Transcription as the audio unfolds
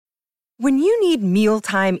When you need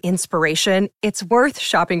mealtime inspiration, it's worth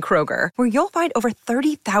shopping Kroger, where you'll find over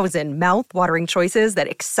 30,000 mouth-watering choices that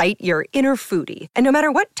excite your inner foodie. And no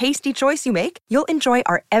matter what tasty choice you make, you'll enjoy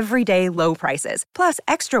our everyday low prices, plus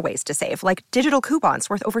extra ways to save, like digital coupons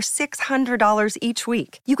worth over $600 each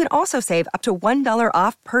week. You can also save up to $1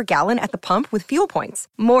 off per gallon at the pump with fuel points.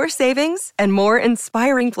 More savings and more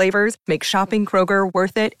inspiring flavors make shopping Kroger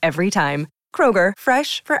worth it every time. Kroger,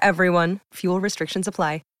 fresh for everyone. Fuel restrictions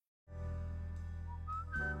apply.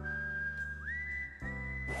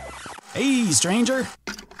 Hey, stranger!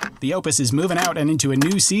 The Opus is moving out and into a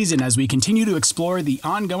new season as we continue to explore the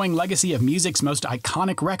ongoing legacy of music's most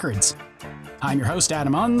iconic records. I'm your host,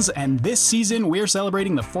 Adam Unz, and this season we're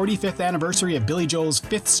celebrating the 45th anniversary of Billy Joel's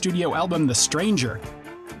 5th studio album, The Stranger,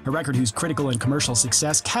 a record whose critical and commercial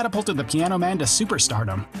success catapulted the Piano Man to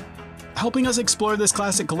superstardom. Helping us explore this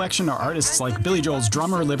classic collection are artists like Billy Joel's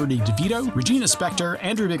drummer Liberty DeVito, Regina Spektor,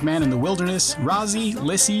 Andrew McMahon and the Wilderness, Rozzy,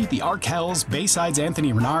 Lissy, the Arkells, Bayside's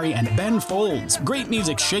Anthony Ranari, and Ben Folds. Great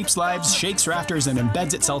music shapes lives, shakes rafters, and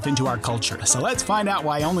embeds itself into our culture. So let's find out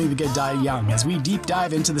why only the good die young as we deep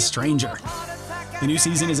dive into The Stranger. The new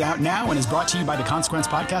season is out now and is brought to you by the Consequence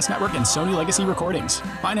Podcast Network and Sony Legacy Recordings.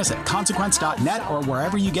 Find us at consequence.net or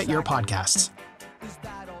wherever you get your podcasts.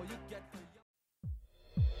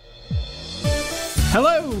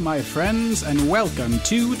 Hello, my friends, and welcome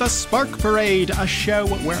to The Spark Parade, a show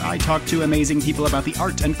where I talk to amazing people about the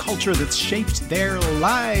art and culture that's shaped their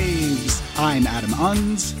lives. I'm Adam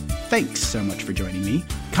Unz. Thanks so much for joining me.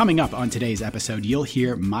 Coming up on today's episode, you'll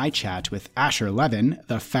hear my chat with Asher Levin,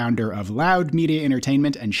 the founder of Loud Media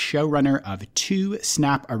Entertainment and showrunner of 2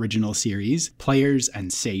 Snap original series, Players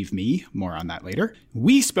and Save Me. More on that later.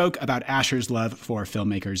 We spoke about Asher's love for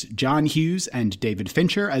filmmakers John Hughes and David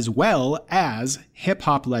Fincher, as well as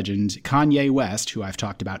hip-hop legend Kanye West, who I've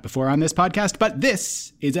talked about before on this podcast. But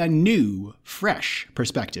this is a new, fresh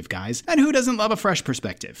perspective, guys. And who doesn't love a fresh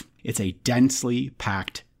perspective? It's a densely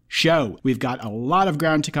packed show. We've got a lot of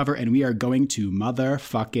ground to cover, and we are going to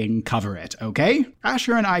motherfucking cover it, okay?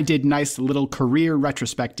 Asher and I did nice little career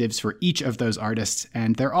retrospectives for each of those artists,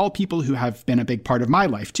 and they're all people who have been a big part of my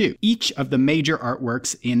life, too. Each of the major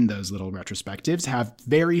artworks in those little retrospectives have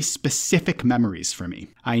very specific memories for me.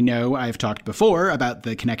 I know I've talked before about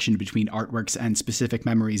the connection between artworks and specific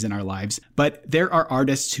memories in our lives, but there are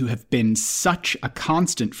artists who have been such a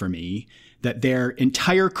constant for me that their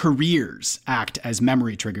entire careers act as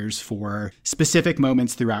memory triggers for specific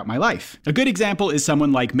moments throughout my life. A good example is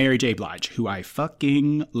someone like Mary J. Blige, who I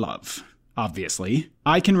fucking love, obviously.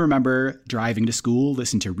 I can remember driving to school,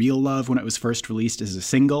 listen to Real Love when it was first released as a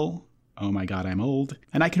single. Oh my God, I'm old.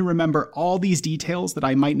 And I can remember all these details that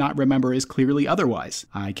I might not remember as clearly otherwise.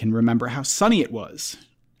 I can remember how sunny it was.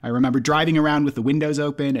 I remember driving around with the windows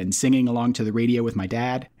open and singing along to the radio with my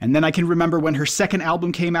dad. And then I can remember when her second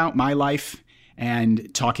album came out, My Life,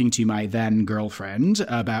 and talking to my then girlfriend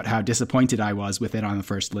about how disappointed I was with it on the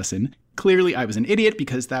first listen. Clearly, I was an idiot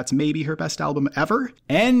because that's maybe her best album ever.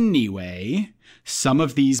 Anyway, some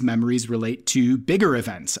of these memories relate to bigger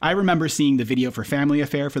events. I remember seeing the video for Family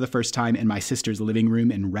Affair for the first time in my sister's living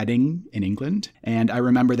room in Reading, in England. And I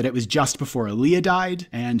remember that it was just before Aaliyah died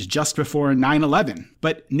and just before 9/11.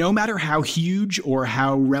 But no matter how huge or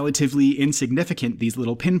how relatively insignificant these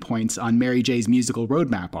little pinpoints on Mary J's musical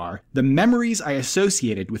roadmap are, the memories I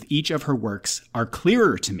associated with each of her works are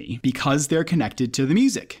clearer to me because they're connected to the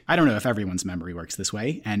music. I don't know if everyone's memory works this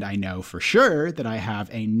way, and I know for sure that I have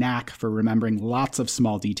a knack for remembering lots of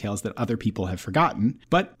small details that other people have forgotten,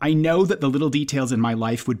 but I know that the little details in my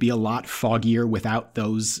life would be a lot foggier without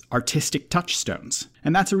those artistic touchstones.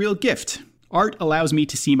 And that's a real gift. Art allows me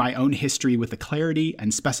to see my own history with a clarity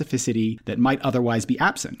and specificity that might otherwise be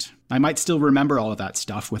absent. I might still remember all of that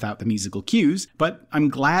stuff without the musical cues, but I'm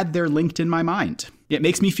glad they're linked in my mind. It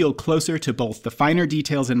makes me feel closer to both the finer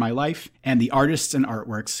details in my life and the artists and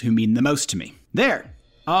artworks who mean the most to me. There.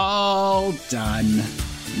 All done.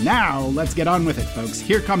 Now, let's get on with it, folks.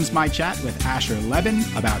 Here comes my chat with Asher Levin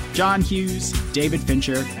about John Hughes, David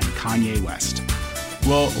Fincher, and Kanye West.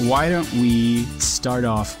 Well, why don't we start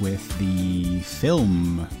off with the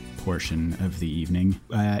film portion of the evening.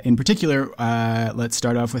 In particular, let's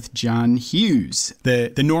start off with John Hughes.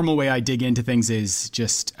 The normal way I dig into things is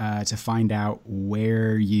just to find out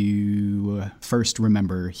where you first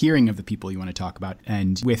remember hearing of the people you want to talk about.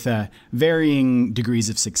 And with varying degrees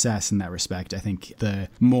of success in that respect, I think the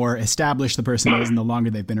more established the person is and the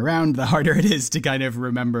longer they've been around, the harder it is to kind of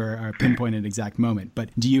remember or pinpoint an exact moment.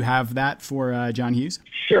 But do you have that for John Hughes?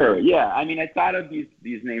 Sure, yeah. I mean, I thought of these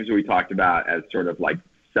names that we talked about as sort of like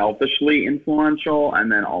selfishly influential,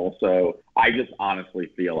 and then also I just honestly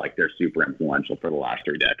feel like they're super influential for the last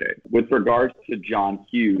 3 decades. With regards to John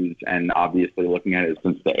Hughes, and obviously looking at it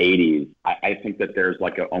since the 80s, I think that there's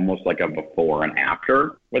almost like a before and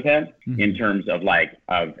after with him in terms of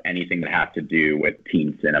of anything that has to do with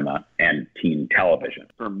teen cinema and teen television.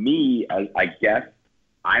 For me, I guess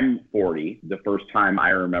I'm 40. The first time I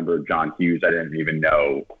remember John Hughes, I didn't even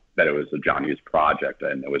know that it was a John Hughes project,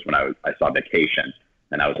 and it was when I saw Vacation,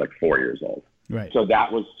 and I was 4 years old. Right. So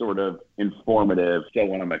that was sort of informative. Still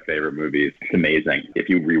one of my favorite movies. It's amazing. If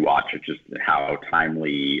you rewatch it, just how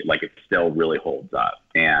timely, it still really holds up.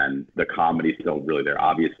 And the comedy's still really there.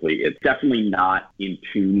 Obviously, it's definitely not in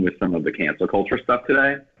tune with some of the cancel culture stuff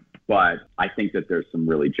today. But I think that there's some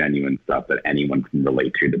really genuine stuff that anyone can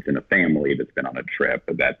relate to, that's in a family, that's been on a trip,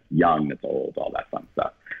 that's young, that's old, all that fun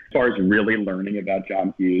stuff. As far as really learning about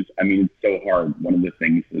John Hughes, I mean, it's so hard. One of the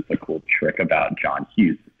things that's a cool trick about John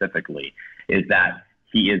Hughes specifically is that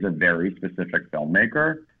he is a very specific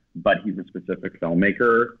filmmaker, but he's a specific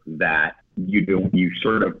filmmaker that you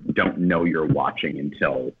sort of don't know you're watching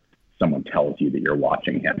until someone tells you that you're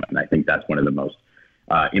watching him. And I think that's one of the most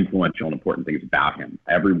influential and important things about him.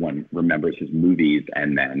 Everyone remembers his movies,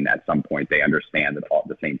 and then at some point they understand that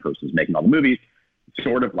the same person's making all the movies,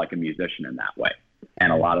 sort of like a musician in that way.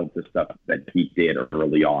 And a lot of the stuff that he did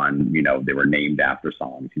early on, they were named after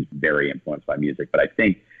songs. He's very influenced by music. But I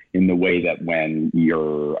think in the way that when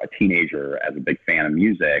you're a teenager as a big fan of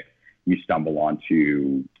music, you stumble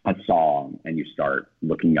onto a song and you start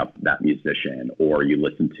looking up that musician, or you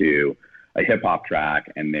listen to a hip hop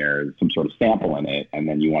track and there's some sort of sample in it, and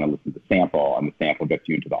then you want to listen to the sample, and the sample gets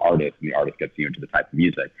you into the artist, and the artist gets you into the type of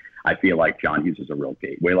music. I feel like John Hughes is a real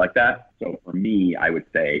gateway like that. So for me, I would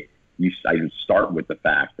say I would start with the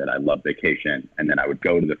fact that I love Vacation, and then I would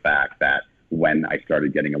go to the fact that when I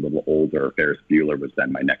started getting a little older, Ferris Bueller was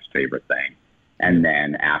then my next favorite thing. And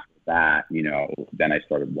then after that, then I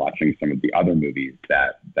started watching some of the other movies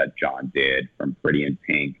that John did, from Pretty in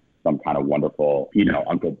Pink, Some Kind of Wonderful,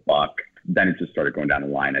 Uncle Buck. Then it just started going down the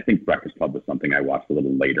line. I think Breakfast Club was something I watched a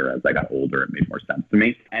little later. As I got older, it made more sense to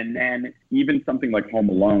me. And then even something like Home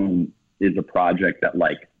Alone is a project that,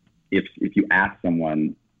 if you ask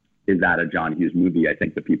someone, is that a John Hughes movie? I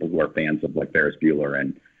think the people who are fans of Ferris Bueller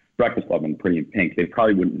and Breakfast Club and Pretty in Pink, they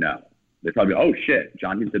probably wouldn't know. They'd probably go, oh shit,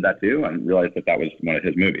 John Hughes did that too? I didn't realize that was one of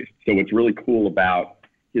his movies. So what's really cool about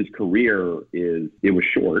his career is it was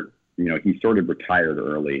short. He sort of retired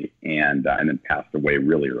early and then passed away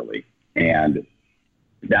really early. And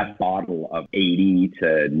that bottle of 80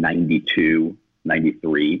 to 92,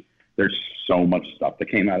 93, there's so much stuff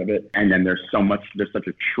that came out of it. And then there's such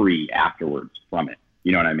a tree afterwards from it.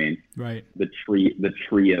 You know what I mean? Right. The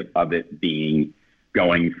tree of it being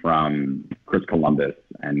going from Chris Columbus,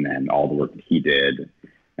 and then all the work that he did,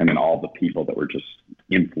 and then all the people that were just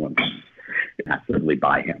influenced massively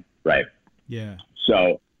by him. Right. Yeah.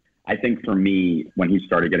 So I think for me, when he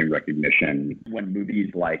started getting recognition, when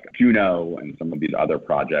movies like Juno and some of these other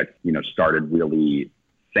projects, started really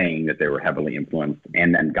saying that they were heavily influenced,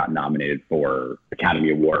 and then got nominated for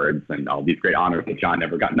Academy Awards and all these great honors that John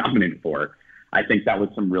never got nominated for, I think that was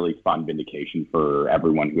some really fun vindication for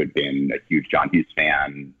everyone who had been a huge John Hughes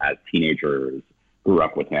fan as teenagers, grew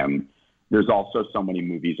up with him. There's also so many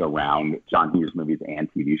movies around John Hughes movies and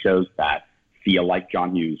TV shows that feel like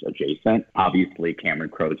John Hughes adjacent. Obviously, Cameron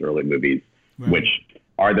Crowe's early movies, right, which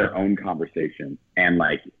are their own conversation. And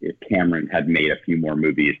if Cameron had made a few more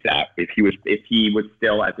movies, that if he was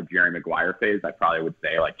still at the Jerry Maguire phase, I probably would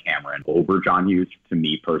say Cameron over John Hughes to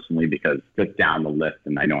me personally, because just down the list,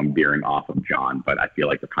 and I know I'm veering off of John, but I feel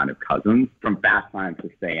like they're kind of cousins. From Fast Times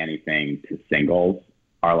to Say Anything to Singles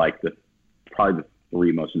are probably the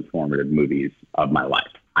 3 most informative movies of my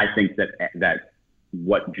life. I think that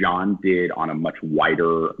what John did on a much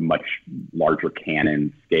wider, much larger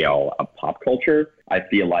canon scale of pop culture, I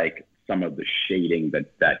feel like some of the shading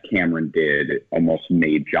that Cameron did almost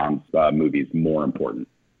made John's movies more important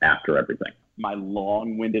after everything. My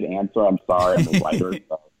long-winded answer, I'm sorry, I'm a writer.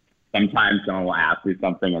 So sometimes someone will ask me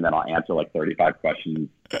something and then I'll answer 35 questions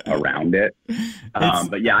around it.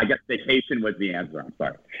 But yeah, I guess Vacation was the answer. I'm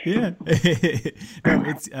sorry. Yeah. No,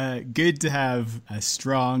 it's good to have a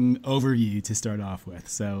strong overview to start off with.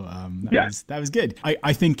 So that was good.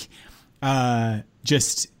 I think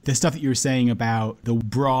just the stuff that you were saying about the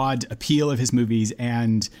broad appeal of his movies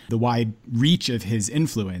and the wide reach of his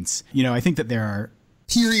influence, I think that there are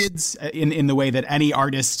periods in the way that any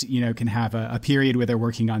artist, can have a period where they're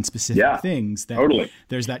working on specific things. That totally.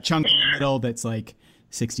 There's that chunk in the middle that's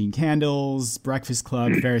 16 Candles, Breakfast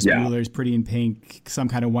Club, Ferris Bueller's Pretty in Pink, Some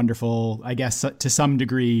Kind of Wonderful, I guess to some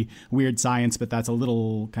degree, Weird Science, but that's a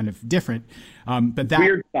little kind of different. But that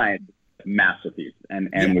Weird Science, masterpiece, and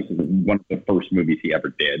was one of the first movies he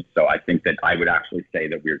ever did. So I think that I would actually say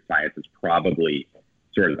that Weird Science is probably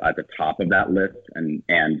sort of at the top of that list, and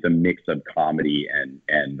the mix of comedy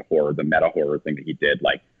and horror, the meta horror thing that he did,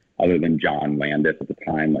 like other than John Landis at the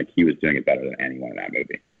time, like he was doing it better than anyone in that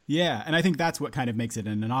movie. Yeah, and I think that's what kind of makes it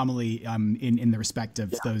an anomaly in the respect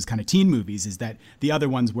of those kind of teen movies, is that the other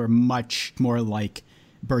ones were much more like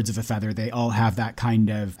Birds of a Feather. They all have that kind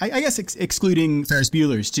of, I guess excluding Ferris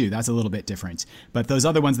Bueller's too, that's a little bit different. But those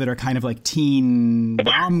other ones that are kind of like teen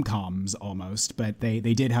rom-coms almost, but they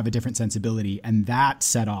did have a different sensibility, and that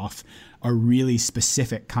set off a really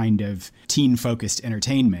specific kind of teen-focused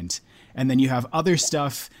entertainment. And then you have other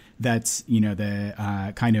stuff that's, you know,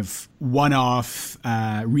 the kind of one-off,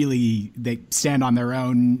 really, they stand on their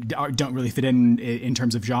own, don't really fit in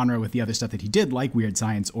terms of genre with the other stuff that he did, like Weird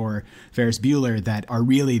Science or Ferris Bueller, that are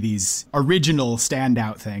really these original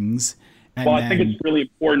standout things. And I think it's really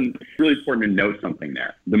important to note something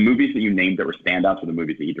there. The movies that you named that were standouts are the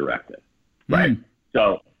movies that he directed, right?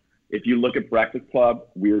 So if you look at Breakfast Club,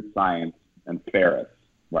 Weird Science, and Ferris,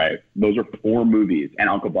 right? Those are 4 movies, and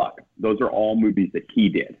Uncle Buck. Those are all movies that he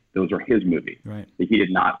did. Those are his movies. Right. That he did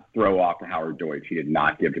not throw off to Howard Deutsch. He did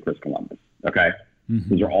not give to Chris Columbus. Okay?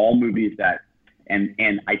 Those are all movies that,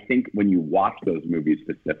 and I think when you watch those movies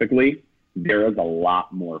specifically, there is a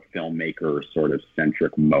lot more filmmaker sort of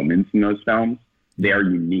centric moments in those films. They are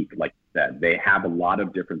unique, like you said. They have a lot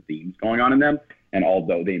of different themes going on in them, and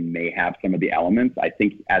although they may have some of the elements, I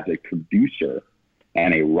think as a producer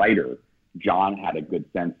and a writer, John had a good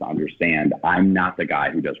sense to understand, I'm not the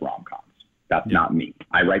guy who does rom-coms. That's not me.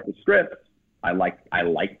 I write the scripts. I like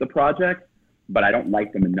the project, but I don't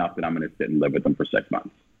like them enough that I'm going to sit and live with them for 6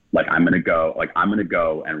 months. I'm going to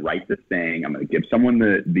go and write this thing. I'm going to give someone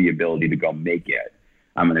the ability to go make it.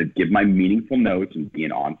 I'm going to give my meaningful notes and be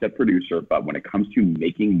an on-set producer. But when it comes to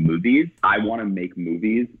making movies, I want to make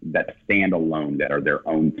movies that stand alone, that are their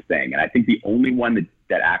own thing. And I think the only one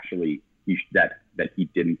that actually that he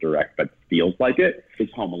didn't direct but feels like it is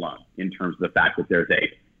Home Alone, in terms of the fact that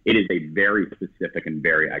it is a very specific and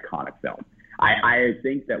very iconic film. I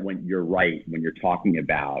think that when you're talking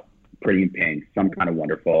about Pretty in Pink, Some Kind of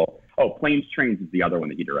Wonderful, Planes, Trains is the other one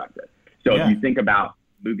that he directed. So if you think about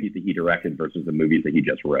movies that he directed versus the movies that he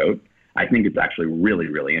just wrote, I think it's actually really,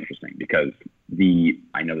 really interesting, because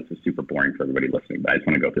I know this is super boring for everybody listening, but I just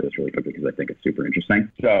want to go through this really quickly because I think it's super interesting.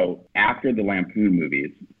 So after the Lampoon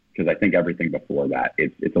movies, because I think everything before that,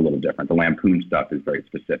 it's a little different. The Lampoon stuff is very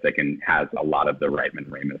specific and has a lot of the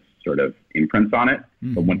Reitman-Ramis sort of imprints on it.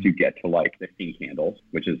 But once you get to like 16 Candles,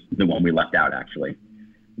 which is the one we left out actually,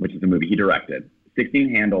 which is the movie he directed,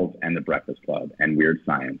 16 Candles and The Breakfast Club and Weird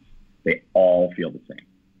Science, they all feel the same,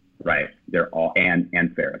 right? They're all, and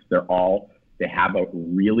Ferris, they have a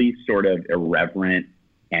really sort of irreverent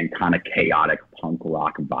and kind of chaotic punk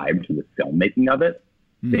rock vibe to the filmmaking of it.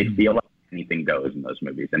 They feel like anything goes in those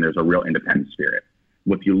movies, and there's a real independent spirit.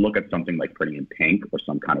 If you look at something like Pretty in Pink or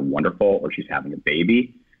Some Kind of Wonderful or She's Having a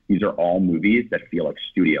Baby, these are all movies that feel like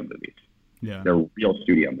studio movies. Yeah. They're real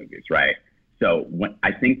studio movies, right? So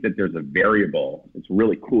I think that there's a variable it's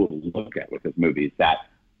really cool to look at with his movies, that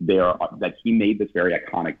he made this very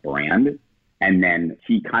iconic brand, and then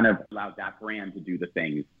he kind of allowed that brand to do the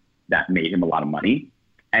things that made him a lot of money.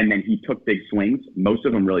 And then he took big swings. Most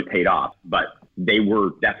of them really paid off, but they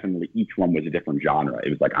were definitely, each one was a different genre. It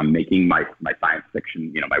was like, I'm making my science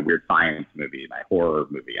fiction, my Weird Science movie, my horror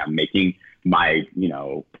movie. I'm making my,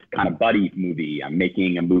 kind of buddy movie. I'm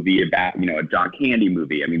making a movie about, a John Candy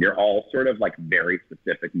movie. I mean, they're all sort of like very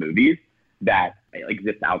specific movies that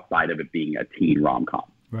exist outside of it being a teen rom-com.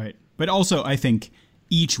 Right. But also, I think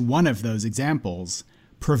each one of those examples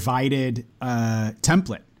provided a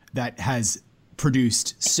template that has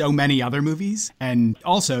produced so many other movies, and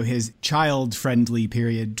also his child-friendly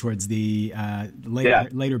period towards the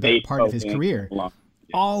later part of his career.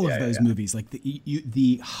 All of those movies, like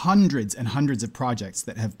the hundreds and hundreds of projects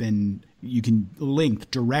that have been, you can link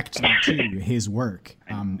directly to his work.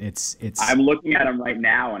 It's. I'm looking at him right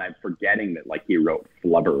now, and I'm forgetting that he wrote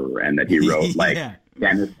Flubber, and that he wrote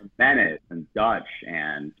Dennis the Menace and Dutch,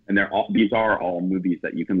 and these are all movies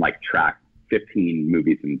that you can track 15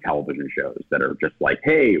 movies and television shows that are just like,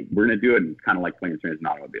 hey, we're going to do it. And it's kind of like Planes, Trains, and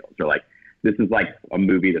Automobiles. Or this is like a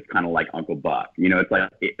movie that's kind of like Uncle Buck. It's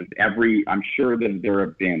like I'm sure that there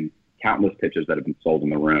have been countless pitches that have been sold in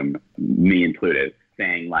the room, me included,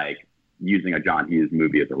 saying using a John Hughes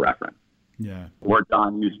movie as a reference. Yeah. Or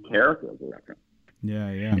John Hughes character as a reference.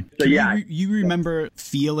 Yeah, yeah. So yeah, you remember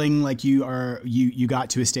feeling like you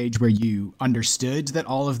got to a stage where you understood that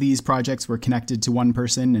all of these projects were connected to one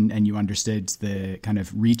person, and you understood the kind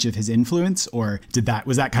of reach of his influence, or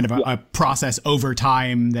was that kind of a process over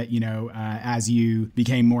time that, you know, as you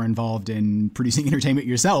became more involved in producing entertainment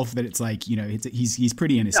yourself, that it's like, you know, he's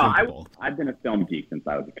pretty inescapable. No, I've been a film geek since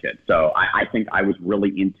I was a kid, so I think I was really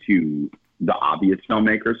into the obvious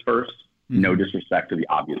filmmakers first. No disrespect to the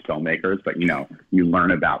obvious filmmakers, but, you know, you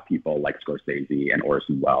learn about people like Scorsese and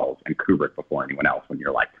Orson Welles and Kubrick before anyone else when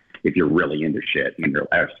you're like, if you're really into shit, when you're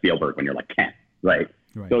Spielberg when you're like 10, right?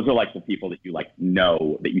 Those are like the people that you like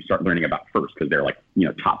know that you start learning about first because they're like, you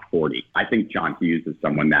know, top 40. I think John Hughes is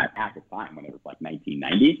someone that at the time when it was like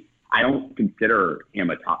 1990, I don't consider him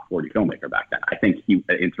a top 40 filmmaker back then. I think he,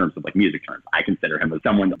 in terms of like music terms, I consider him as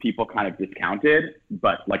someone that people kind of discounted,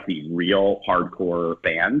 but like the real hardcore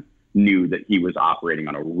fans knew that he was operating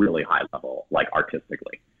on a really high level, like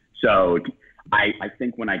artistically. So I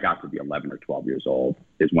think when I got to be 11 or 12 years old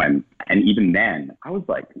is when, and even then I was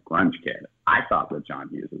like a grunge kid. I thought that John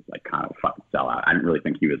Hughes was like kind of a fucking sellout. I didn't really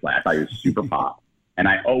think he was like, I thought he was super pop. And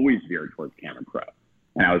I always veered towards Cameron Crowe.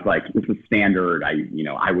 And I was like, this is standard. I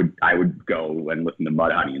would go and listen to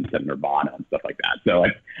Mudhoney instead of Nirvana and stuff like that. So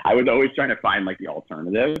like, I was always trying to find like the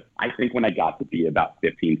alternative. I think when I got to be about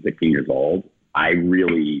 15, 16 years old, I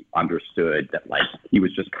really understood that like he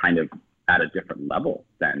was just kind of at a different level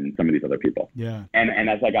than some of these other people. Yeah. And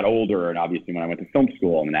as I got older, and obviously when I went to film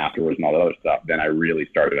school and then afterwards and all that other stuff, then I really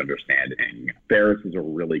started understanding. Ferris is a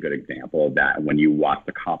really good example of that when you watch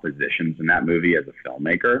the compositions in that movie as a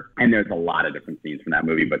filmmaker. And there's a lot of different scenes from that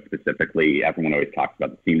movie, but specifically everyone always talks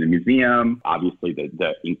about the scene in the museum, obviously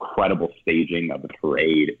the incredible staging of the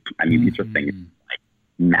parade. I mean, these are things like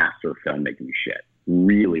master filmmaking shit.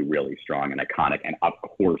 Really, really strong and iconic. And of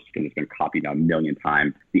course, because it's been copied a million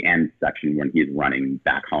times, the end section when he's running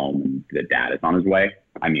back home and the dad is on his way.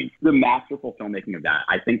 I mean, the masterful filmmaking of that.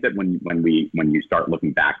 I think that when you start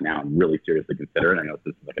looking back now and really seriously consider it, I know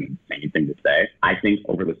this is like an insane thing to say. I think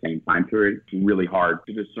over the same time period, it's really hard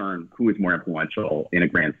to discern who is more influential in a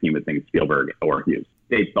grand scheme of things, Spielberg or Hughes.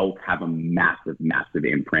 They both have a massive, massive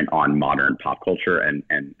imprint on modern pop culture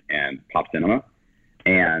and pop cinema.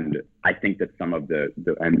 And I think that some of the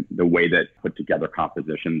way that put together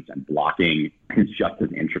compositions and blocking is just as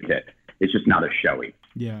intricate. It's just not as showy.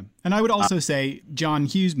 Yeah. And I would also say John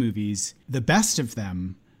Hughes movies, the best of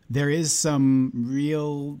them, there is some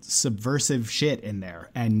real subversive shit in there.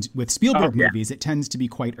 And with Spielberg movies, it tends to be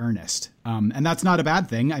quite earnest. And that's not a bad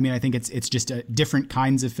thing. I mean, I think it's just different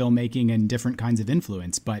kinds of filmmaking and different kinds of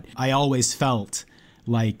influence. But I always felt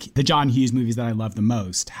like the John Hughes movies that I love the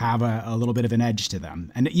most have a little bit of an edge to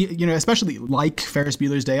them. And, you know, especially like Ferris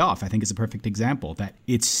Bueller's Day Off, I think is a perfect example that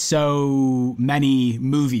it's so many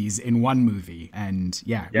movies in one movie. And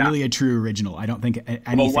really a true original. I don't think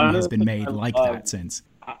anything has been made like that since.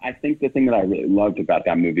 I think the thing that I really loved about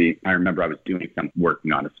that movie, I remember I was doing some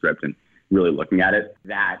working on a script and really looking at it,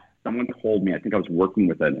 that someone told me, I think I was working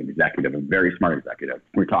with an executive, a very smart executive.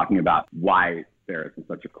 We're talking about why Ferris is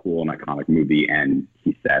such a cool and iconic movie. And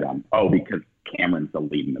he said, because Cameron's the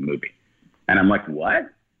lead in the movie. And I'm like, what? And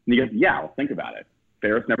he goes, yeah, well, think about it.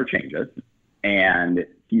 Ferris never changes. And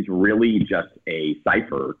he's really just a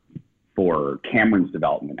cipher for Cameron's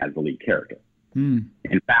development as the lead character. In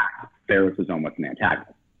fact, Ferris is almost an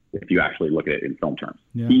antagonist, if you actually look at it in film terms.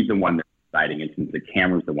 Yeah. He's the one that's deciding, and since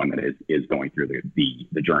Cameron's the one that is going through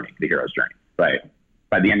the journey, the hero's journey. Right?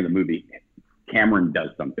 By the end of the movie, Cameron does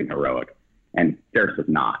something heroic. And Ferris does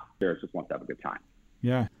not. Ferris just wants to have a good time.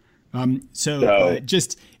 Yeah. So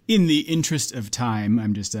just in the interest of time,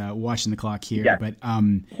 I'm just watching the clock here. But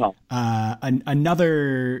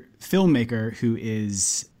another filmmaker who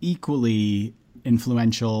is equally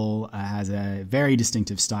influential, has a very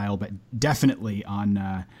distinctive style, but definitely on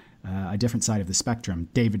a different side of the spectrum,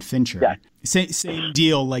 David Fincher. Yeah. Same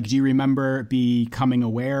deal. Like, do you remember becoming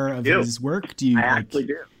aware of his work? I actually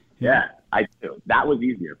do. Yeah. I do. That was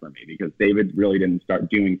easier for me because David really didn't start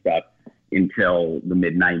doing stuff until the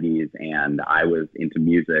mid 90s, and I was into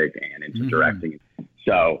music and into directing.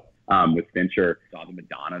 So with Fincher, saw the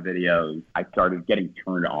Madonna videos. I started getting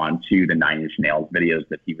turned on to the Nine Inch Nails videos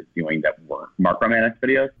that he was doing that weren't Mark Romanek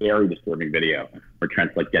videos. Very disturbing video where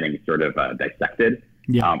Trent's like getting sort of dissected.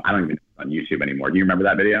 Yeah. I don't even know it's on YouTube anymore. Do you remember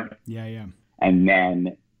that video? Yeah, yeah. And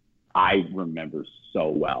then I remember so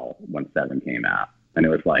well when Seven came out, and it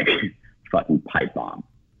was like fucking pipe bomb.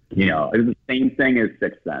 You know, it was the same thing as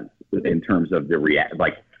Sixth Sense in terms of the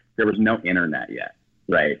like there was no internet yet,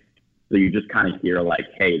 right? So you just kind of hear like,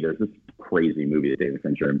 hey, there's this crazy movie that David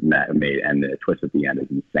Fincher made, and the twist at the end is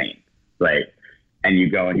insane, right? And you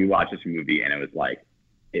go and you watch this movie, and it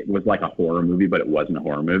was like a horror movie, but it wasn't a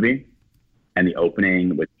horror movie. And the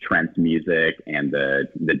opening with Trent's music and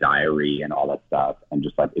the diary and all that stuff, and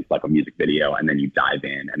just like it's like a music video, and then you dive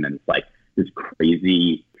in, and then it's like this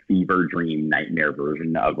crazy fever dream nightmare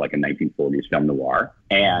version of like a 1940s film noir,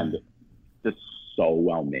 and just so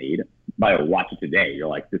well made. By the way, watch it today, you're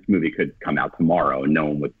like, this movie could come out tomorrow, and no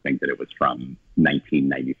one would think that it was from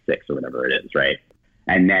 1996 or whatever it is, right?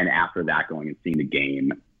 And then after that, going and seeing The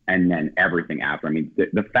Game, and then everything after. I mean,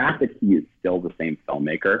 the fact that he is still the same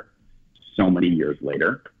filmmaker so many years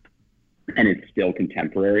later, and it's still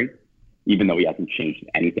contemporary, even though he hasn't changed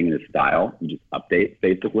anything in his style. He just updates,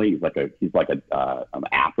 basically. He's like an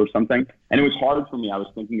app or something. And it was hard for me. I was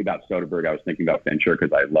thinking about Soderbergh. I was thinking about Fincher,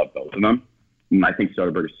 because I love both of them. And I think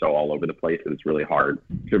Soderbergh is so all over the place that it's really hard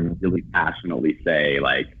to really passionately say,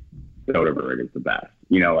 like, Soderbergh is the best.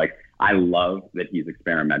 You know, like, I love that he's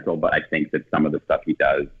experimental, but I think that some of the stuff he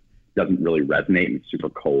does doesn't really resonate and it's super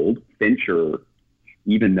cold. Fincher,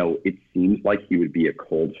 even though it seems like he would be a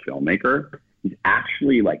cold filmmaker, he's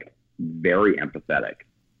actually like very empathetic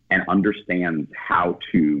and understands how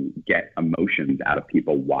to get emotions out of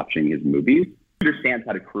people watching his movies. He understands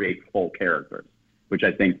how to create full characters, which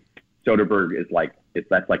I think Soderbergh is like,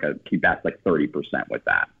 that's like 30% with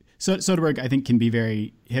that. So Soderbergh, I think, can be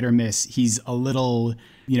very hit or miss. He's a little,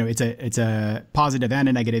 it's a positive and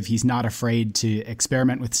a negative. He's not afraid to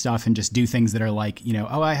experiment with stuff and just do things that are like,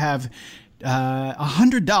 I have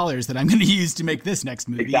 $100 that I'm going to use to make this next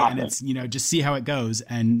movie. Exactly. And it's, just see how it goes.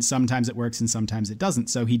 And sometimes it works and sometimes it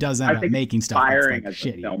doesn't. So he does end up making stuff that's like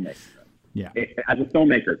shitty. Filmmaker. Yeah. As a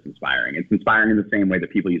filmmaker, it's inspiring. It's inspiring in the same way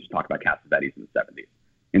that people used to talk about Cassavetes in the 70s,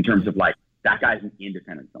 in terms of like, that guy's an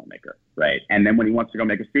independent filmmaker, right? And then when he wants to go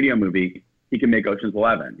make a studio movie, he can make Ocean's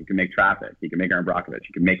 11, he can make Traffic, he can make Aaron Brockovich,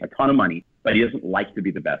 he can make a ton of money, but he doesn't like to be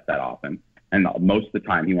the best that often. And most of the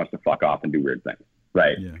time he wants to fuck off and do weird things,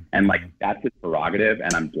 right? Yeah. And like, that's his prerogative,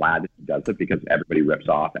 and I'm glad that he does it because everybody rips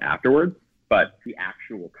off afterwards, but the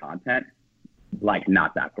actual content, like,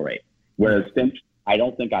 not that great. Whereas Finch, I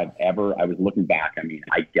don't think I was looking back, I mean,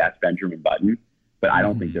 I guess Benjamin Button, but I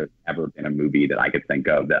don't think there's ever been a movie that I could think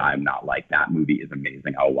of that I'm not like, that movie is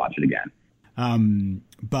amazing, I'll watch it again.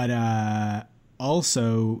 But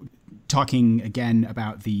also talking again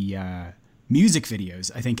about the music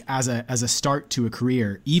videos, I think as a start to a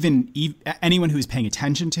career, even anyone who's paying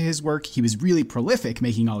attention to his work, he was really prolific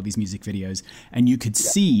making all of these music videos, and you could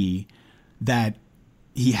see that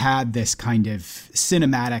he had this kind of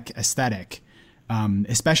cinematic aesthetic.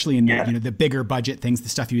 Especially in the bigger budget things, the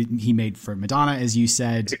stuff he made for Madonna, as you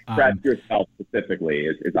said. Express Yourself specifically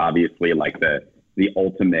is obviously like the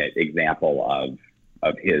ultimate example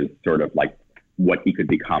of his sort of like what he could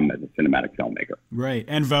become as a cinematic filmmaker. Right,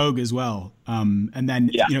 and Vogue as well. And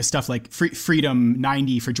then stuff like Freedom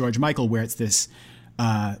 90 for George Michael, where it's this,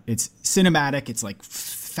 it's cinematic, it's like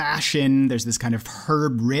fashion. There's this kind of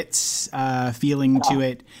Herb Ritz feeling to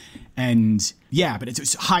it, and but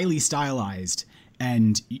it's highly stylized.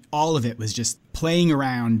 And all of it was just playing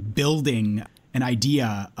around, building an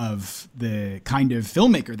idea of the kind of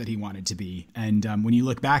filmmaker that he wanted to be. And when you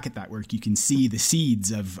look back at that work, you can see the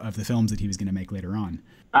seeds of the films that he was going to make later on.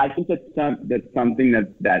 I think that's something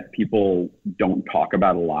that people don't talk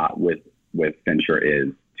about a lot with Fincher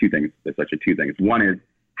is two things. It's actually two things. One is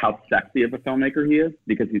how sexy of a filmmaker he is,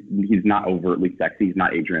 because he's not overtly sexy. He's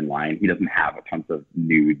not Adrian Lyne. He doesn't have a tons of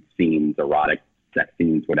nude scenes, erotic sex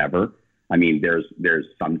scenes, whatever. I mean, there's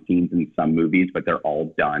some scenes in some movies, but they're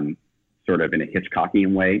all done sort of in a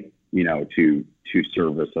Hitchcockian way, to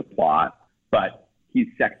service a plot. But he's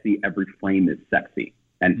sexy. Every frame is sexy.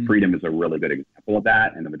 And Freedom is a really good example of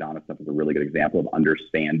that. And the Madonna stuff is a really good example of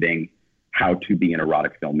understanding how to be an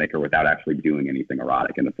erotic filmmaker without actually doing anything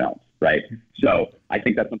erotic in the films, right? So I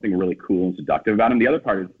think that's something really cool and seductive about him. The other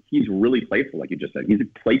part is he's really playful, like you just said. He's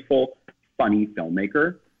a playful, funny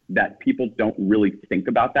filmmaker that people don't really think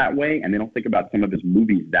about that way, and they don't think about some of his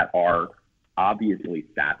movies that are obviously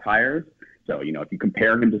satires. So, if you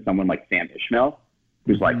compare him to someone like Sam Ishmael,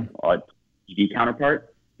 who's like a TV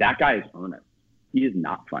counterpart, that guy is earnest. He is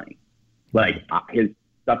not funny. Like, his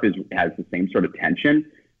stuff has the same sort of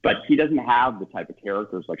tension, but he doesn't have the type of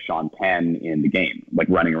characters like Sean Penn in The Game, like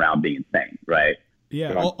running around being insane, right?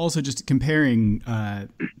 Yeah. Also, just comparing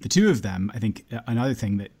the two of them, I think another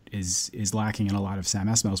thing that is lacking in a lot of Sam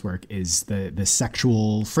Esmail's work is the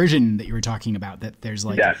sexual frisson that you were talking about. That there's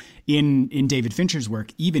like in David Fincher's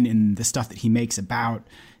work, even in the stuff that he makes about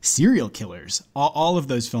serial killers, all of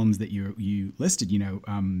those films that you listed,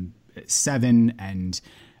 Seven and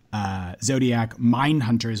Zodiac,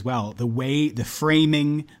 Mindhunter as well. The way, the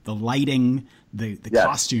framing, the lighting, the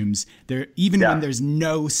costumes, there, even when there's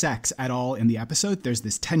no sex at all in the episode, there's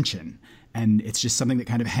this tension, and it's just something that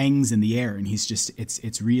kind of hangs in the air, and he's just,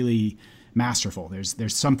 it's really masterful.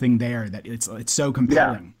 There's something there that it's so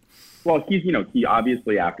compelling. Well, he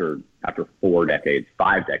obviously after 4 decades,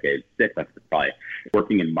 5 decades, 6, that's probably,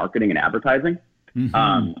 working in marketing and advertising.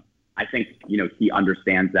 Mm-hmm. I think, he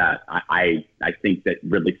understands that. I think that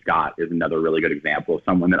Ridley Scott is another really good example of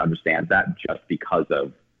someone that understands that just because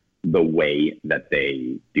of the way that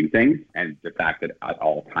they do things and the fact that at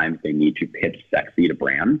all times they need to pitch sexy to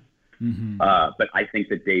brands. Mm-hmm. But I think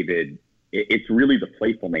that David, it's really the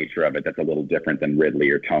playful nature of it that's a little different than Ridley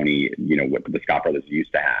or Tony, what the Scott brothers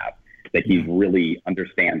used to have, that he really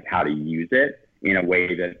understands how to use it in a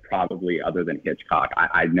way that probably, other than Hitchcock,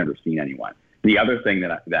 I've never seen anyone. The other thing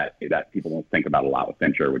that people don't think about a lot with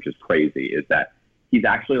Fincher, which is crazy, is that he's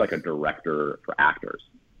actually like a director for actors.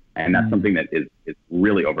 And that's something that is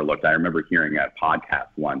really overlooked. I remember hearing a podcast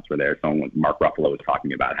once where Mark Ruffalo was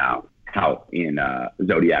talking about how in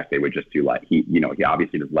Zodiac they would just do he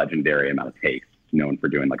obviously does legendary amount of takes, known for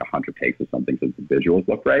doing like 100 takes or something so the visuals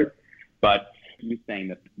look right. But he was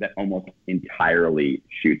saying that almost entirely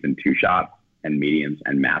shoots in 2 shots and mediums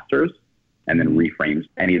and masters, and then reframes.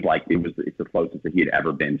 And he's like, it's the closest that he had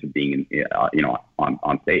ever been to being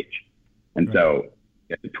on stage. And so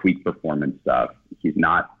the tweak performance stuff, he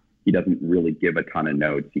doesn't really give a ton of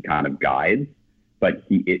notes. He kind of guides, but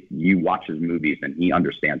you watch his movies and he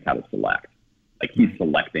understands how to select. Like, he's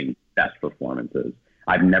selecting best performances.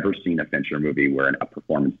 I've never seen a Fincher movie where a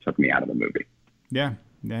performance took me out of the movie. Yeah,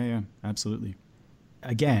 absolutely.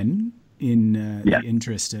 Again, in the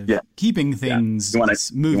interest of keeping things moving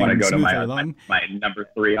smoothly along. My number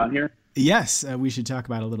 3 on here? Yes, we should talk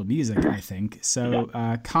about a little music, I think. So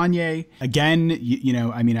Kanye, again,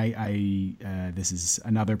 this is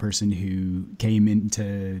another person who came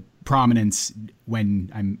into prominence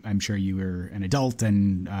when I'm sure you were an adult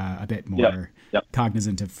and a bit more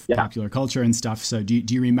cognizant of popular culture and stuff. So do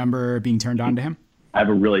you remember being turned on to him? I have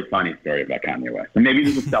a really funny story about Kanye West. And maybe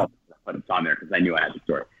this is self, but it's on there because I knew I had the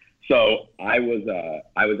story. So I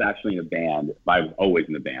was actually in a band. I was always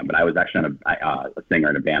in the band, but I was actually a singer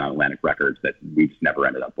in a band on Atlantic Records that we just never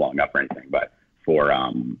ended up blowing up or anything. But for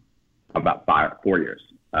about 4 years,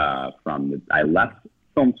 I left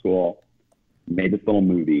film school, made this little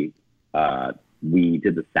movie. We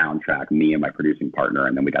did the soundtrack, me and my producing partner,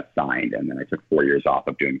 and then we got signed. And then I took 4 years off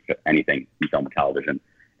of doing anything in film and television,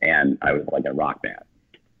 and I was like a rock band.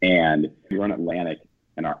 And we were in Atlantic,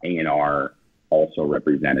 and our A&R also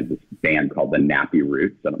represented this band called the Nappy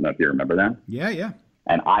Roots. I don't know if you remember that. Yeah.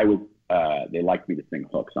 And they liked me to sing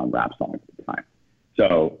hooks on rap songs at the time.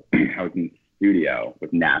 So I was in the studio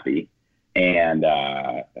with Nappy and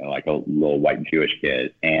like a little white Jewish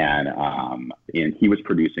kid. And he was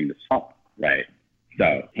producing the song, right?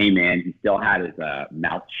 So came in, he still had his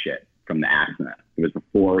mouth shit from the accident. It was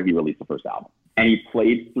before he released the first album. And he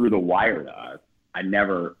played Through the Wire to us.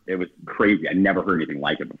 It was crazy. I'd never heard anything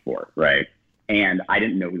like it before, right? And I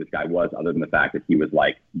didn't know who this guy was other than the fact that he was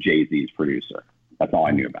like Jay-Z's producer. That's all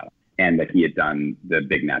I knew about him. And that he had done the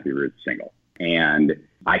Big Nappy Roots single. And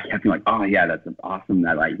I kept being like, oh yeah, that's awesome.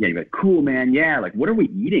 That he's like, cool, man. Yeah. Like, what are we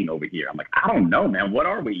eating over here? I'm like, I don't know, man. What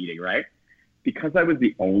are we eating? Right. Because I was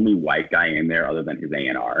the only white guy in there other than his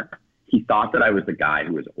A&R. He thought that I was the guy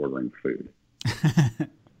who was ordering food.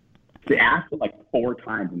 They asked him like 4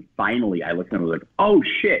 times. And finally I looked at him and was like, oh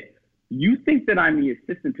shit. You think that I'm the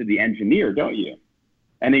assistant to the engineer, don't you?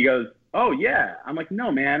 And he goes, oh, yeah. I'm like,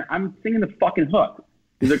 no, man, I'm singing the fucking hook.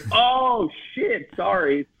 He's like, oh, shit,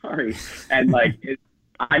 sorry. And like,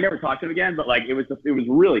 I never talked to him again, but like, it was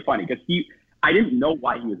really funny because I didn't know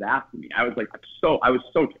why he was asking me. I was so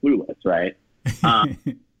clueless, right?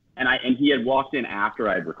 And he had walked in after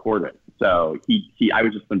I'd recorded. So I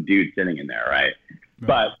was just some dude sitting in there, right?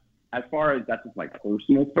 But as far as that's just my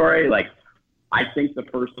personal story, like, I think the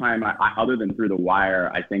first time, other than Through the Wire,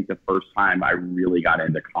 I think the first time I really got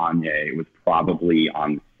into Kanye was probably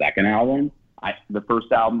on the second album. The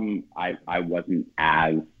first album, I wasn't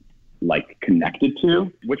as like connected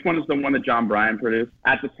to. Which one is the one that John Bryan produced?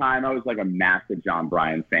 At the time, I was like a massive John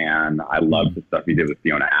Bryan fan. I loved the stuff he did with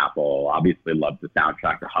Fiona Apple. Obviously loved the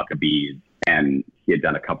soundtrack to Huckabees. And he had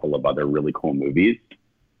done a couple of other really cool movies.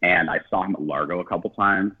 And I saw him at Largo a couple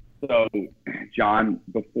times. So John,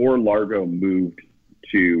 before Largo moved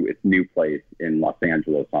to its new place in Los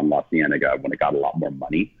Angeles on La Cienega, when it got a lot more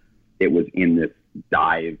money, it was in this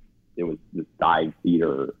dive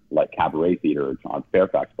theater, like cabaret theater on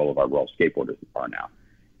Fairfax Boulevard, where all skateboarders are now.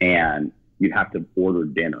 And you'd have to order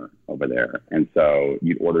dinner over there. And so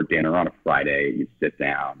you'd order dinner on a Friday, you'd sit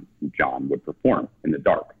down, and John would perform in the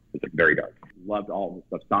dark. It's like very dark. Loved all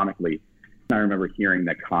the stuff sonically. I remember hearing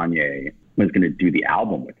that Kanye was going to do the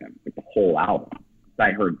album with him, like the whole album. So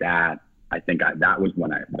I heard that. I think that was when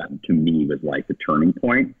that to me was like the turning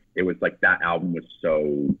point. It was like that album was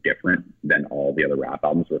so different than all the other rap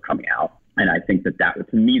albums that were coming out. And I think that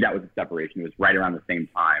to me, that was a separation. It was right around the same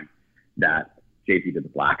time that Jay-Z did the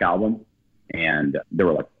Black album. And there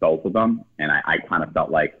were like both of them. And I kind of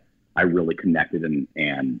felt like I really connected,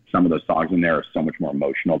 and some of those songs in there are so much more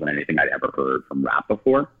emotional than anything I'd ever heard from rap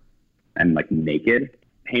before. And like Naked,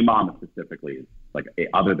 Hey Mama specifically, is like,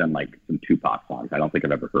 other than like some Tupac songs, I don't think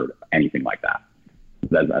I've ever heard anything like that.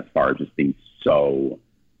 As far as just being so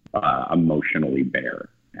emotionally bare.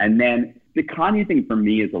 And then the Kanye thing for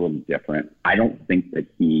me is a little different. I don't think that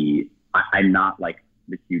I'm not like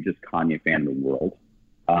the hugest Kanye fan in the world.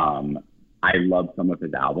 I love some of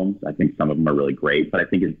his albums. I think some of them are really great, but I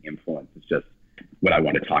think his influence is just what I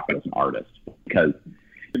want to talk about as an artist. Because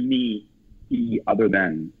to me, other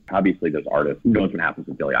than obviously those artists, who knows what happens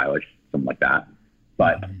with Billie Eilish, something like that.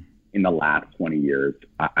 But in the last 20 years,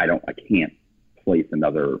 I can't place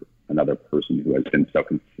another person who has been so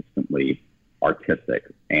consistently artistic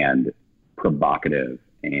and provocative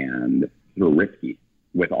and sort of risky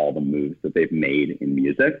with all the moves that they've made in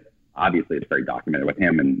music. Obviously, it's very documented with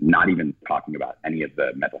him, and not even talking about any of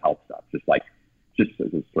the mental health stuff, just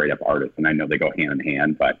as a straight up artist. And I know they go hand in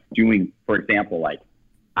hand, but doing, for example, like,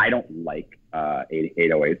 I don't like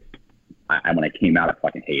 808s. When it came out, I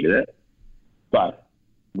fucking hated it. But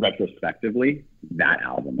retrospectively, that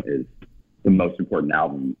album is the most important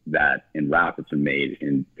album that in rap that's been made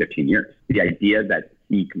in 15 years. The idea that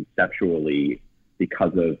he conceptually,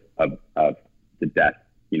 because of the death,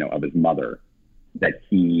 of his mother, that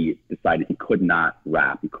he decided he could not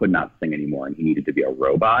rap, he could not sing anymore, and he needed to be a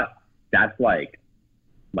robot. That's like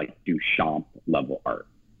Duchamp level art.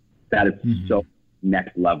 That is so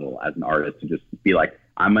next level as an artist, to just be like,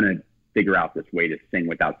 I'm going to figure out this way to sing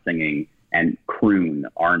without singing and croon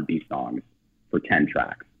R&B songs for 10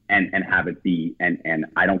 tracks and have it be, and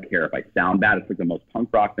I don't care if I sound bad. It's like the most punk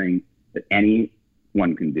rock thing that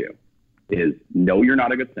anyone can do is know you're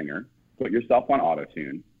not a good singer, put yourself on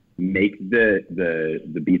auto-tune, make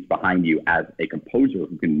the beats behind you as a composer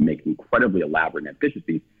who can make incredibly elaborate and ambitious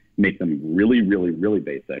beats, make them really, really, really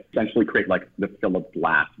basic, essentially create like the Philip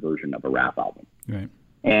Glass version of a rap album. Right.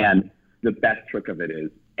 And the best trick of it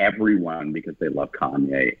is everyone, because they love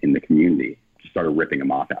Kanye in the community, started ripping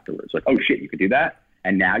him off afterwards. Like, oh shit, you could do that?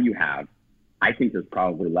 And now you have, I think there's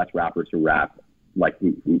probably less rappers who rap like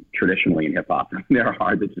who traditionally in hip hop than there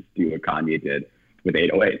are that just do what Kanye did with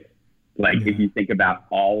 808. Like, if you think about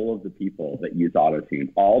all of the people that use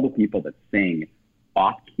autotune, all the people that sing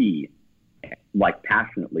off key, like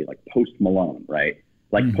passionately, like Post Malone, right?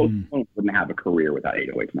 Like Post Malone wouldn't have a career without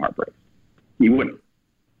 808s and Heartbreaks. He wouldn't.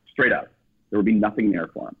 Straight up. There would be nothing there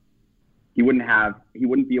for him. He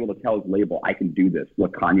wouldn't be able to tell his label, I can do this.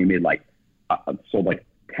 Look, Kanye made sold like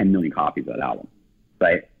 10 million copies of that album,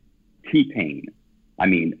 right? T-Pain. I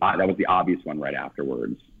mean, that was the obvious one right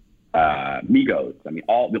afterwards. Migos. I mean,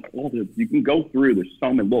 all the you can go through. There's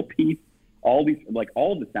so many. Lil Peep. All these, like,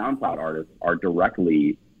 all of the SoundCloud artists are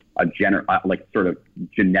directly sort of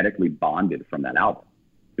genetically bonded from that album.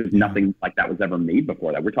 There's nothing like that was ever made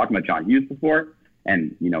before that. We're talking about John Hughes before,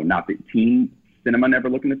 and not the teen cinema never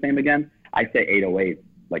looking the same again. I say 808,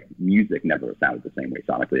 like, music never sounded the same way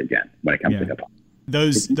sonically again when it comes to hip hop.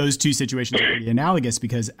 Those two situations are pretty analogous,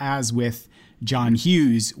 because as with John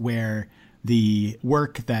Hughes, where the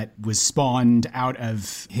work that was spawned out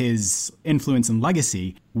of his influence and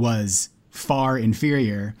legacy was far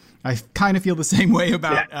inferior, I kind of feel the same way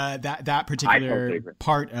about that particular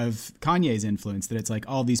part of Kanye's influence, that it's like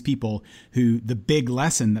all these people who the big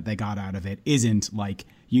lesson that they got out of it isn't like,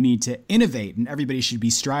 you need to innovate and everybody should be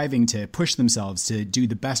striving to push themselves to do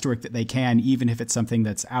the best work that they can, even if it's something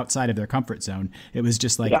that's outside of their comfort zone. It was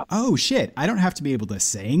just like, oh shit, I don't have to be able to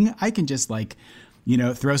sing. I can just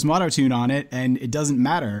throw some auto-tune on it and it doesn't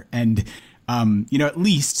matter. And at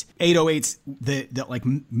least 808's the like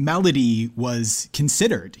melody was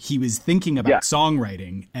considered. He was thinking about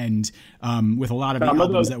songwriting, and with a lot of the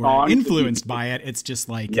albums that were influenced by it, it's just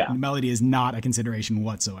like melody is not a consideration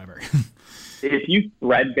whatsoever. If you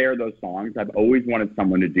threadbare those songs, I've always wanted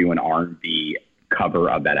someone to do an R&B cover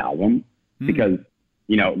of that album, because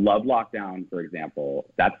Love Lockdown, for example,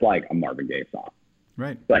 that's like a Marvin Gaye song.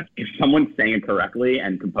 Right. Like, if someone sang it correctly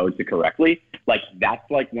and composed it correctly, like, that's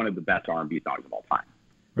like one of the best R&B songs of all time.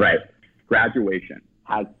 Right. Graduation.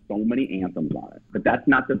 has so many anthems on it. But that's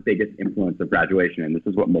not the biggest influence of Graduation, and this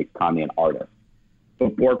is what makes Kanye an artist.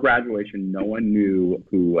 Before Graduation, no one knew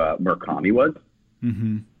who Murakami was.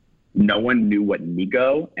 Mm-hmm. No one knew what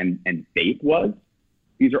Nigo and Faith was.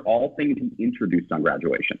 These are all things he introduced on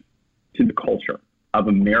Graduation to the culture of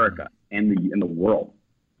America and the world.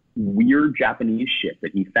 Weird Japanese shit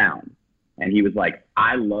that he found. And he was like,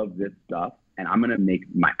 I love this stuff, and I'm going to make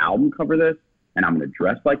my album cover this, and I'm going to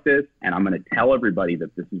dress like this, and I'm going to tell everybody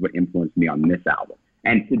that this is what influenced me on this album.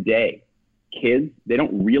 And today, kids, they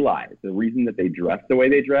don't realize the reason that they dress the way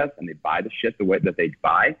they dress and they buy the shit the way that they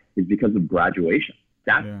buy is because of Graduation.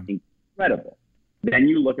 That's incredible. Then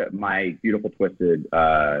you look at My Beautiful Twisted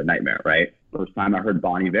Nightmare, right? First time I heard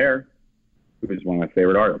Bon Iver, who is one of my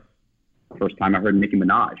favorite artists. First time I heard Nicki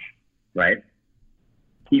Minaj, right?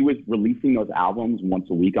 He was releasing those albums once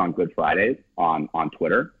a week on Good Fridays on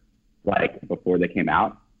Twitter, like before they came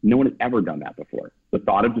out. No one had ever done that before. The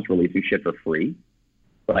thought of just releasing shit for free,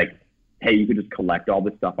 like, hey, you could just collect all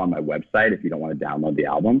this stuff on my website if you don't want to download the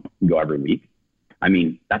album and go every week. I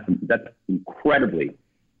mean, that's incredibly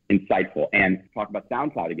insightful. And talk about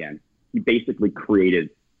SoundCloud again, he basically created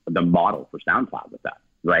the model for SoundCloud with that,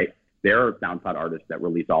 right? There are SoundCloud artists that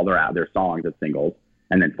release all their songs as singles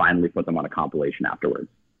and then finally put them on a compilation afterwards.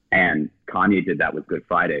 And Kanye did that with Good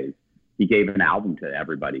Fridays. He gave an album to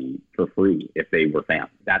everybody for free if they were fans.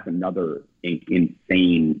 That's another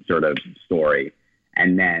insane sort of story.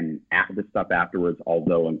 And then the stuff afterwards,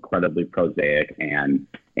 although incredibly prosaic and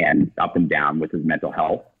up and down with his mental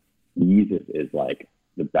health, Jesus is like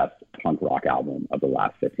the best punk rock album of the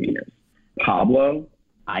last 15 years. Pablo,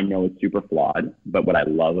 I know it's super flawed, but what I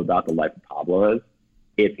love about The Life of Pablo is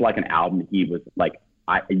it's like an album he was like,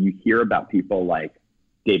 you hear about people like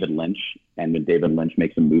David Lynch, and when David Lynch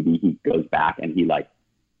makes a movie, he goes back and he like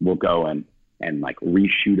will go and like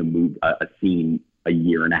reshoot a scene a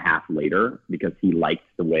year and a half later because he likes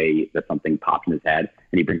the way that something pops in his head,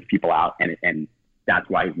 and he brings people out, and that's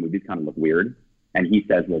why his movies kind of look weird. And he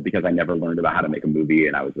says, well, because I never learned about how to make a movie,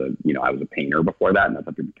 and I was a painter before that, and that's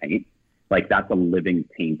how people paint. Like, that's a living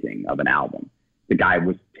painting of an album. The guy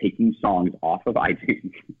was taking songs off of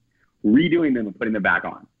iTunes, redoing them and putting them back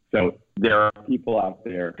on. So there are people out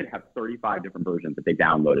there that have 35 different versions that they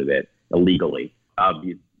downloaded it illegally of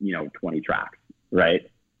these, 20 tracks, right?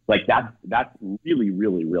 Like that's really,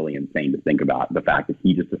 really, really insane to think about, the fact that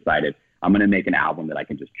he just decided, I'm going to make an album that I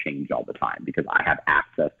can just change all the time because I have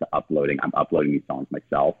access to uploading. I'm uploading these songs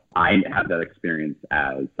myself. I have that experience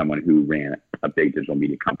as someone who ran a big digital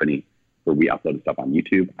media company where we uploaded stuff on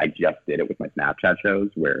YouTube. I just did it with my Snapchat shows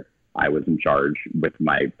where I was in charge with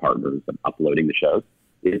my partners of uploading the shows.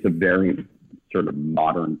 It's a very sort of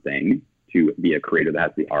modern thing to be a creator that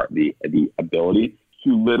has the art, the ability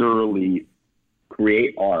to literally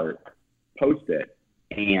create art, post it,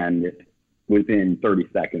 and within 30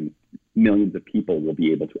 seconds, millions of people will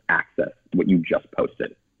be able to access what you just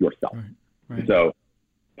posted yourself. Right. So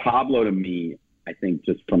Pablo, to me, I think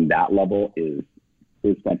just from that level is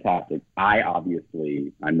fantastic. I know this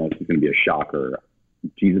is going to be a shocker.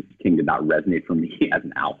 Jesus is King did not resonate for me as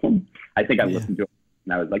an album. I think I listened to it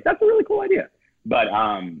and I was like, that's a really cool idea. But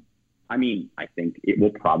I think it will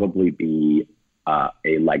probably be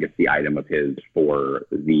a legacy item of his for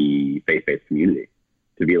the faith-based community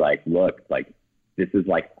to be like, look, like this is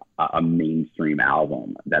like a mainstream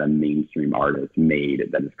album that a mainstream artist made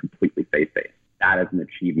that is completely faith-based. That is an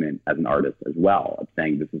achievement as an artist as well, of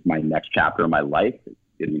saying this is my next chapter of my life.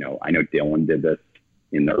 I know Dylan did this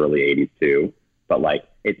in the early 80s too, but like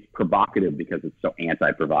it's provocative because it's so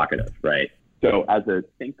anti-provocative, right? So as a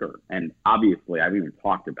thinker, and obviously I've even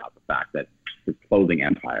talked about the fact that his clothing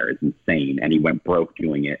empire is insane and he went broke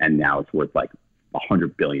doing it and now it's worth like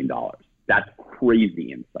 $100 billion. That's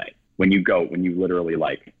crazy insight. When you literally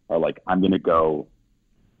like are like, I'm going to go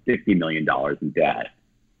 $50 million in debt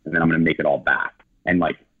and then I'm going to make it all back. And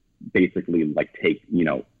like, basically like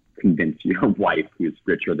convince your wife who's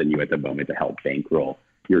richer than you at the moment to help bankroll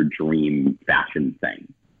your dream fashion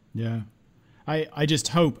thing. Yeah. I just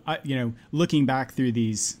hope, looking back through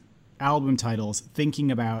these album titles, thinking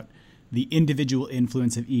about the individual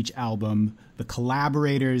influence of each album, the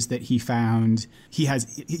collaborators that he found, he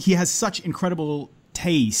has such incredible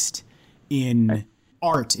taste in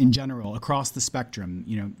art in general across the spectrum,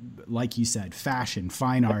 like you said, fashion,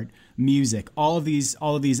 fine art, music, all of these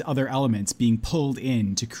other elements being pulled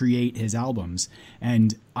in to create his albums.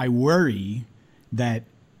 And I worry that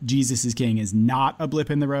Jesus is King is not a blip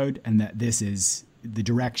in the road and that this is the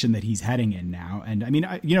direction that he's heading in now. And I mean,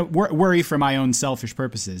 worry for my own selfish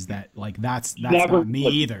purposes that like, that's not me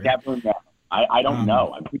either. Never know. I don't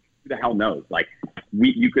know. Who the hell knows? Like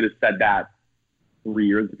you could have said that 3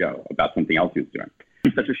 years ago about something else he was doing.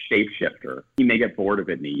 He's such a shapeshifter. He may get bored of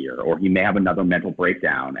it in a year, or he may have another mental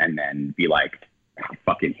breakdown and then be like, I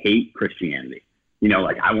fucking hate Christianity. You know,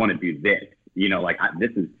 like, I want to do this. You know, like,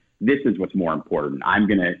 this is what's more important. Now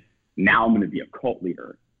I'm gonna be a cult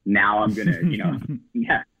leader. Now I'm gonna, you know,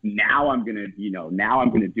 now I'm gonna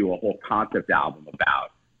do a whole concept album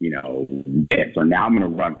about, you know, this, or now I'm gonna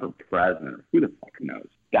run for president. Who the fuck knows?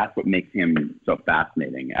 That's what makes him so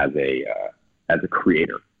fascinating as a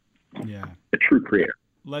creator. Yeah, a true creator.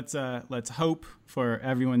 Let's hope for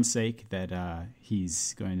everyone's sake that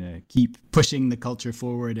he's going to keep pushing the culture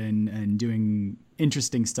forward and doing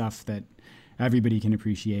interesting stuff that everybody can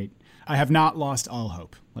appreciate. I have not lost all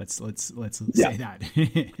hope. Let's say that.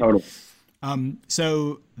 Totally.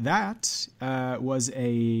 So that was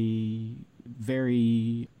a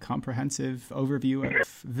very comprehensive overview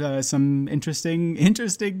of some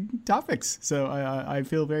interesting topics. So I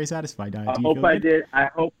feel very satisfied. I hope I did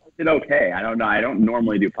okay. I don't know. I don't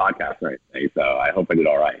normally do podcasts or anything, so I hope I did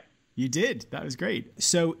all right. You did. That was great.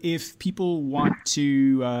 So if people want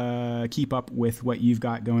to keep up with what you've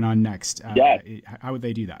got going on next, how would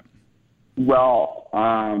they do that? Well,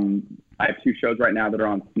 I have 2 shows right now that are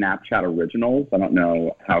on Snapchat Originals. I don't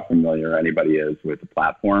know how familiar anybody is with the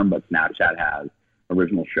platform, but Snapchat has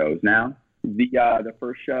original shows now. The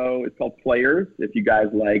first show is called Players. If you guys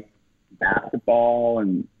like basketball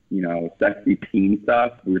and, you know, sexy teen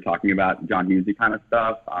stuff, we were talking about John Hughesy kind of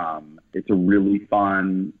stuff. It's a really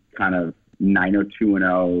fun kind of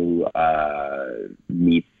 90210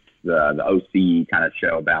 meets the OC kind of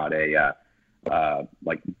show about a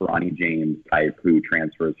like Bronny James type who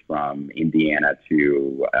transfers from Indiana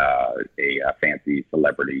to a fancy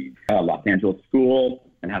celebrity Los Angeles school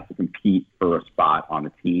and has to compete for a spot on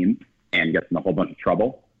the team and gets in a whole bunch of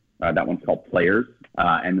trouble. That one's called Players.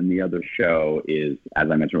 And then the other show is,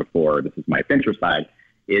 as I mentioned before, this is my Fincher side,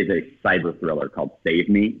 is a cyber thriller called Save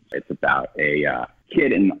Me. It's about a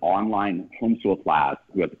kid in an online homeschool class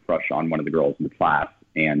who has a crush on one of the girls in the class,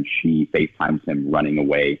 and she FaceTimes him running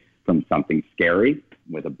away from something scary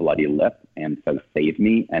with a bloody lip and says, "Save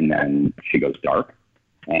me." And then she goes dark,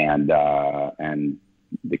 and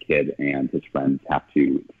the kid and his friends have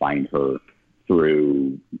to find her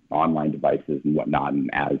through online devices and whatnot. And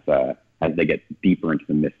as they get deeper into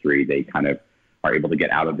the mystery, they kind of are able to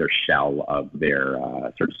get out of their shell of their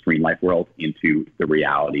sort of screen life world into the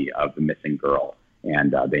reality of the missing girl.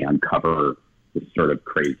 And they uncover this sort of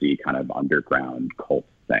crazy kind of underground cult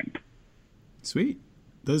thing. Sweet.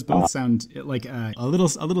 Those both sound like a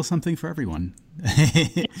little something for everyone.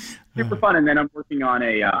 Super fun. And then I'm working on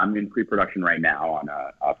I'm in pre-production right now on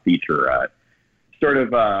a feature, sort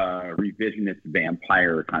of a revisionist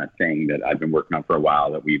vampire kind of thing that I've been working on for a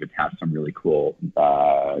while that we've attached some really cool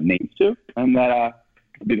names to. And that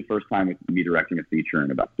will be the first time with me directing a feature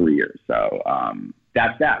in about 3 years. So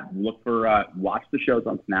that's that. Look for, watch the shows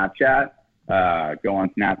on Snapchat. Go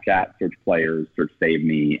on Snapchat, search Players, search Save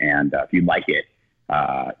Me. And if you like it,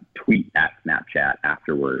 tweet at Snapchat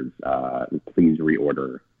afterwards. Please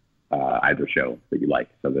reorder either show that you like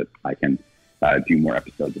so that I can do more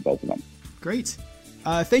episodes of both of them. Great.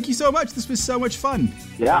 Thank you so much. This was so much fun.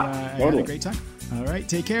 Yeah, I had a great time. All right,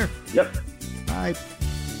 take care. Yep. Bye.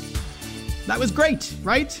 That was great,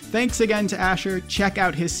 right? Thanks again to Asher. Check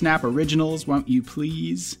out his Snap Originals, won't you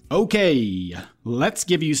please? Okay, let's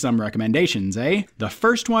give you some recommendations, eh? The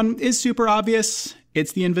first one is super obvious.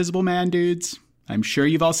 It's The Invisible Man, dudes. I'm sure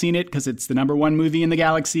you've all seen it because it's the #1 movie in the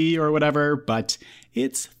galaxy or whatever, but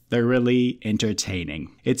it's thoroughly entertaining.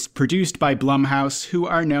 It's produced by Blumhouse, who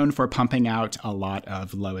are known for pumping out a lot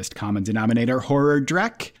of lowest common denominator horror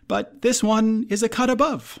dreck, but this one is a cut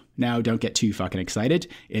above. Now, don't get too fucking excited.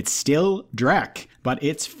 It's still dreck, but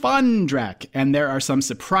it's fun dreck, and there are some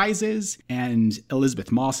surprises, and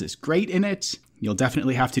Elizabeth Moss is great in it. You'll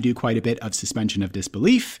definitely have to do quite a bit of suspension of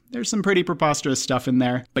disbelief. There's some pretty preposterous stuff in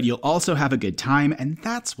there, but you'll also have a good time, and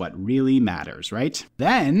that's what really matters, right?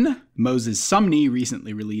 Then, Moses Sumney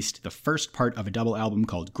recently released the first part of a double album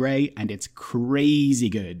called Grey, and it's crazy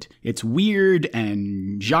good. It's weird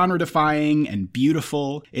and genre-defying and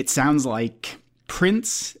beautiful. It sounds like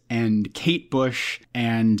Prince and Kate Bush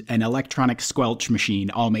and an electronic squelch machine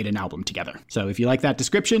all made an album together. So if you like that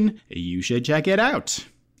description, you should check it out.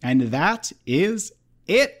 And that is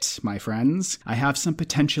it, my friends. I have some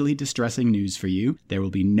potentially distressing news for you. There will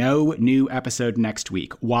be no new episode next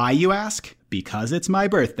week. Why, you ask? Because it's my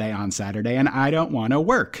birthday on Saturday and I don't want to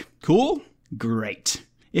work. Cool? Great.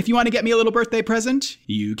 If you want to get me a little birthday present,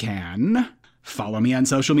 you can follow me on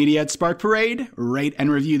social media at Spark Parade, rate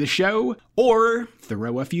and review the show, or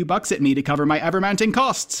throw a few bucks at me to cover my ever-mounting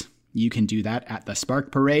costs. You can do that at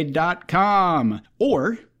thesparkparade.com.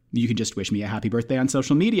 Or you can just wish me a happy birthday on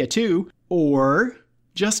social media too. Or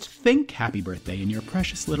just think happy birthday in your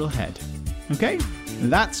precious little head. Okay?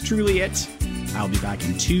 That's truly it. I'll be back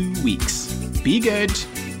in 2 weeks. Be good.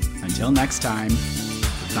 Until next time.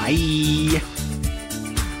 Bye.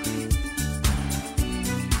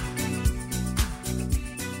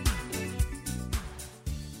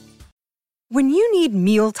 When you need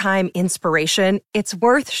mealtime inspiration, it's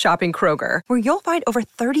worth shopping Kroger, where you'll find over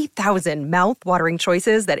 30,000 mouth-watering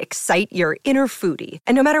choices that excite your inner foodie.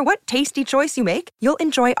 And no matter what tasty choice you make, you'll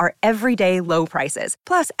enjoy our everyday low prices,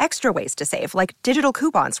 plus extra ways to save, like digital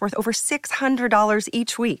coupons worth over $600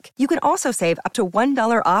 each week. You can also save up to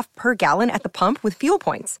 $1 off per gallon at the pump with fuel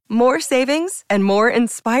points. More savings and more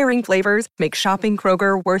inspiring flavors make shopping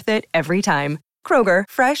Kroger worth it every time. Kroger,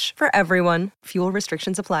 fresh for everyone. Fuel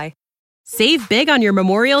restrictions apply. Save big on your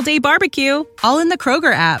Memorial Day barbecue, all in the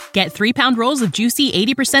Kroger app. Get 3-pound rolls of juicy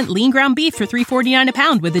 80% lean ground beef for $3.49 a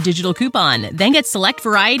pound with a digital coupon. Then get select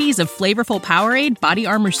varieties of flavorful Powerade, Body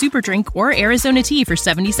Armor Super Drink, or Arizona tea for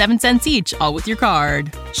 77 cents each, all with your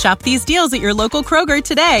card. Shop these deals at your local Kroger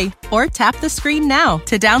today, or tap the screen now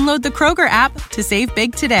to download the Kroger app to save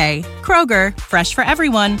big today. Kroger, fresh for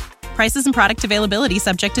everyone. Prices and product availability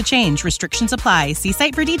subject to change. Restrictions apply. See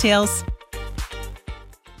site for details.